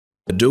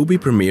Adobe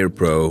Premiere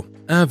Pro,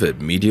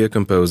 Avid Media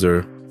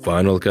Composer,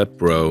 Final Cut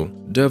Pro,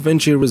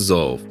 DaVinci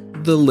Resolve,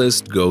 the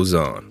list goes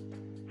on.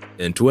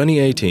 In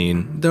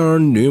 2018, there are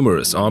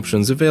numerous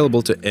options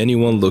available to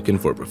anyone looking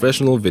for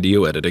professional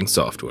video editing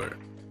software.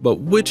 But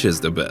which is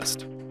the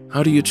best?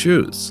 How do you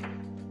choose?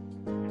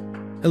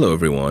 Hello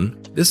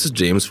everyone, this is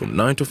James from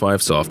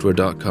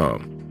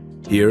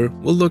 9to5software.com. Here,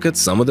 we'll look at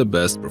some of the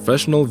best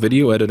professional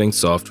video editing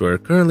software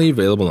currently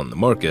available on the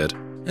market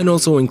and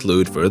also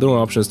include further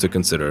options to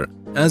consider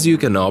as you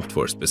can opt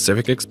for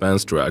specific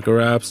expense tracker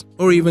apps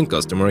or even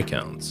customer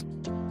accounts.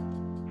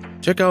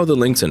 Check out the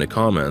links in the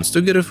comments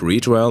to get a free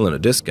trial and a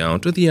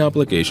discount to the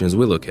applications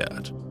we look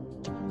at.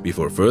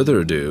 Before further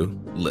ado,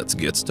 let's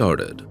get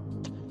started.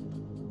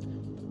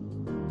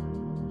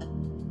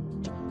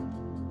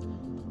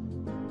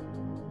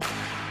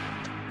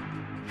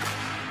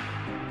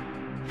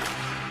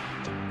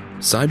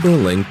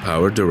 CyberLink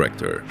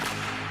PowerDirector.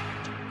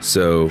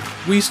 So,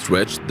 we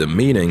stretched the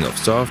meaning of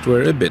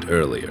software a bit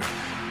earlier.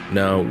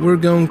 Now, we're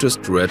going to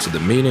stretch the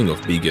meaning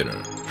of beginner.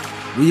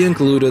 We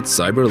included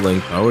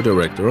CyberLink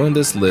PowerDirector on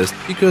this list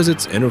because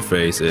its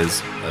interface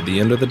is, at the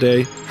end of the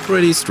day,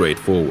 pretty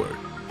straightforward.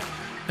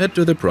 Head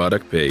to the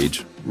product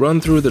page, run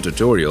through the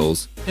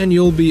tutorials, and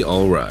you'll be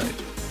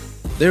alright.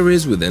 There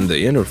is within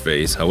the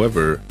interface,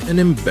 however, an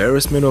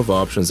embarrassment of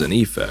options and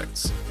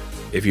effects.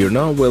 If you're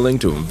not willing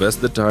to invest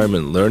the time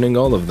in learning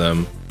all of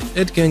them,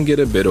 it can get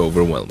a bit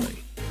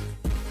overwhelming.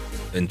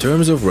 In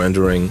terms of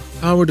rendering,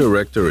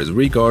 PowerDirector is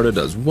regarded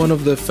as one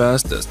of the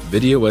fastest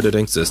video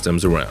editing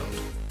systems around.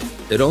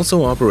 It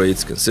also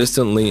operates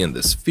consistently in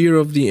the sphere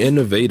of the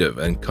innovative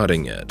and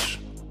cutting edge.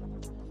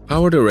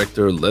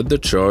 PowerDirector led the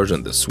charge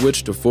on the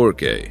switch to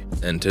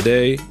 4K, and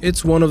today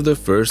it's one of the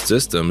first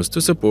systems to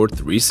support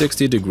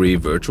 360-degree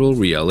virtual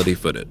reality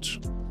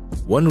footage.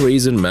 One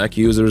reason Mac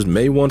users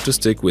may want to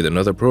stick with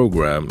another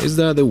program is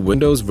that the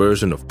Windows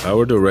version of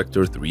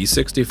PowerDirector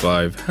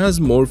 365 has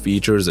more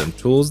features and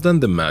tools than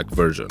the Mac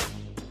version.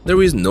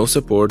 There is no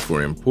support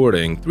for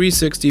importing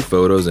 360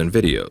 photos and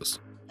videos,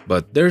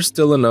 but there's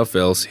still enough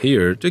else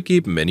here to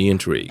keep many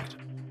intrigued.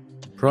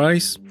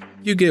 Price?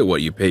 You get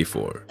what you pay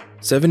for.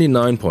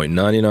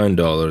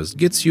 $79.99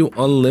 gets you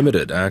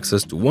unlimited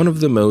access to one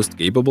of the most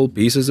capable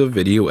pieces of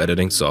video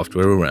editing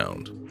software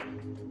around.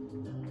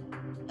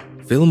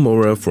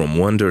 Filmora from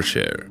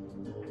Wondershare.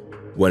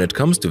 When it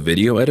comes to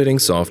video editing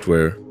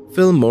software,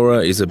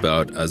 Filmora is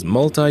about as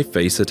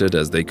multifaceted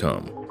as they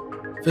come.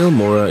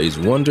 Filmora is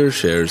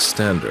Wondershare's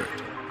standard,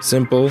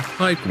 simple,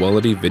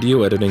 high-quality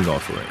video editing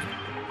offering.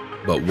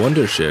 But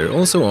Wondershare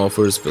also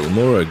offers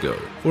Filmora Go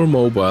for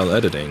mobile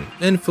editing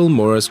and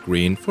Filmora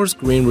Screen for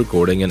screen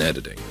recording and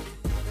editing.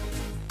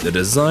 The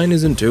design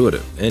is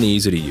intuitive and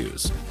easy to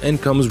use,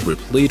 and comes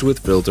replete with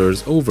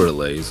filters,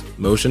 overlays,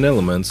 motion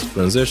elements,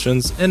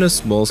 transitions, and a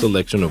small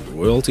selection of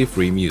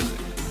royalty-free music.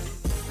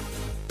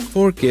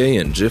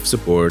 4K and GIF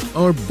support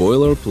are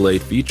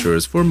boilerplate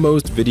features for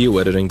most video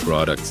editing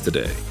products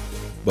today.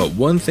 But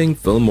one thing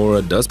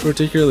Filmora does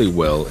particularly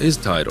well is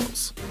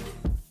titles.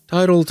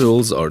 Title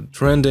tools are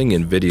trending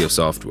in video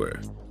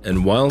software,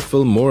 and while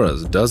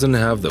Filmora's doesn't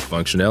have the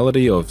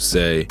functionality of,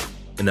 say,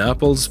 an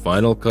Apple's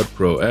Final Cut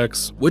Pro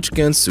X, which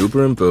can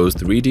superimpose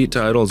 3D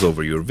titles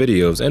over your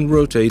videos and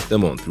rotate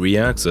them on 3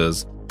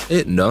 axes,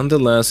 it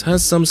nonetheless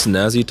has some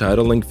snazzy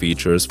titling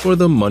features for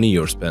the money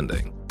you're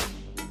spending.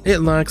 It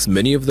lacks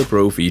many of the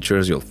pro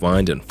features you'll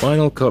find in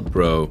Final Cut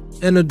Pro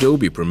and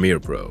Adobe Premiere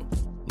Pro,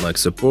 like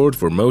support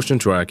for motion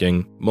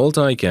tracking,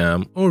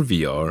 multicam, or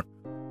VR,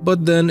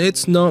 but then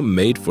it's not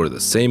made for the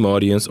same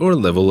audience or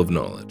level of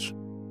knowledge.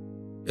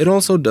 It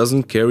also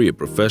doesn't carry a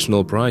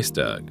professional price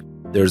tag.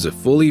 There's a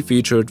fully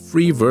featured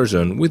free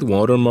version with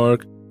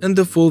watermark, and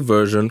the full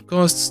version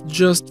costs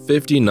just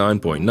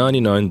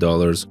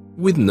 $59.99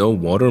 with no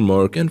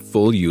watermark and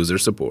full user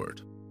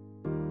support.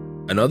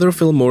 Another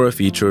Filmora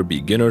feature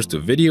beginners to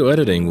video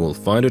editing will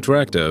find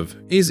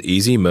attractive is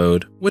Easy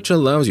Mode, which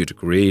allows you to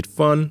create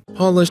fun,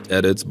 polished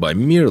edits by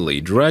merely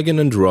dragging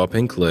and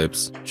dropping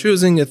clips,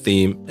 choosing a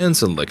theme, and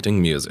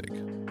selecting music.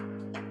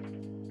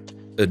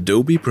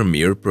 Adobe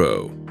Premiere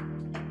Pro.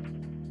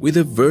 With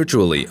a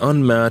virtually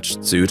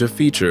unmatched suite of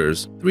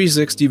features,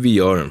 360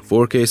 VR and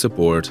 4K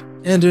support,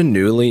 and a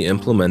newly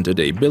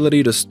implemented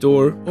ability to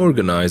store,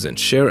 organize, and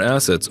share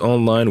assets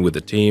online with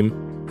a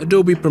team,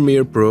 Adobe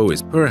Premiere Pro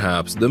is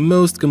perhaps the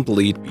most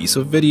complete piece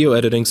of video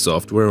editing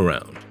software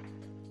around.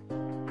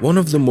 One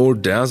of the more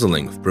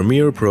dazzling of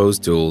Premiere Pro's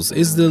tools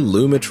is the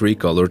Lumetri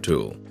Color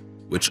tool,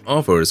 which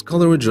offers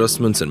color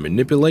adjustments and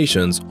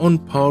manipulations on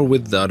par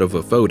with that of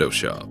a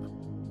Photoshop.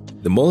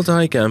 The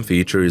multicam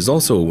feature is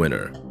also a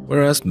winner.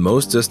 Whereas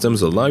most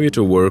systems allow you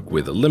to work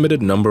with a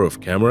limited number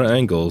of camera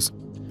angles,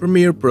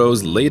 Premiere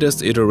Pro's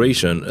latest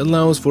iteration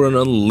allows for an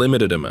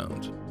unlimited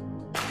amount.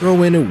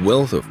 Throw in a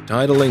wealth of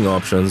titling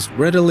options,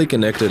 readily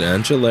connected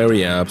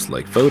ancillary apps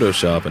like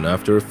Photoshop and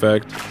After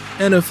Effects,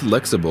 and a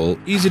flexible,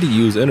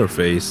 easy-to-use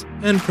interface,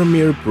 and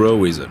Premiere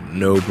Pro is a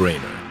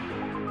no-brainer.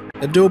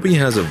 Adobe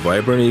has a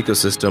vibrant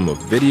ecosystem of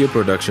video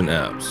production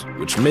apps,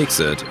 which makes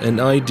it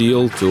an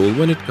ideal tool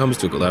when it comes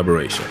to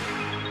collaboration.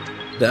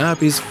 The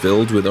app is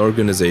filled with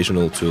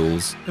organizational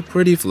tools, a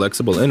pretty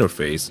flexible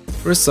interface,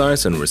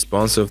 precise and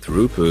responsive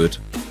throughput,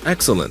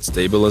 excellent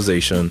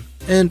stabilization,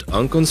 and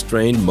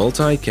unconstrained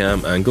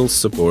multi-cam angles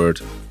support,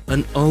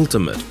 an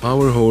ultimate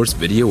powerhouse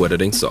video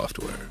editing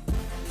software.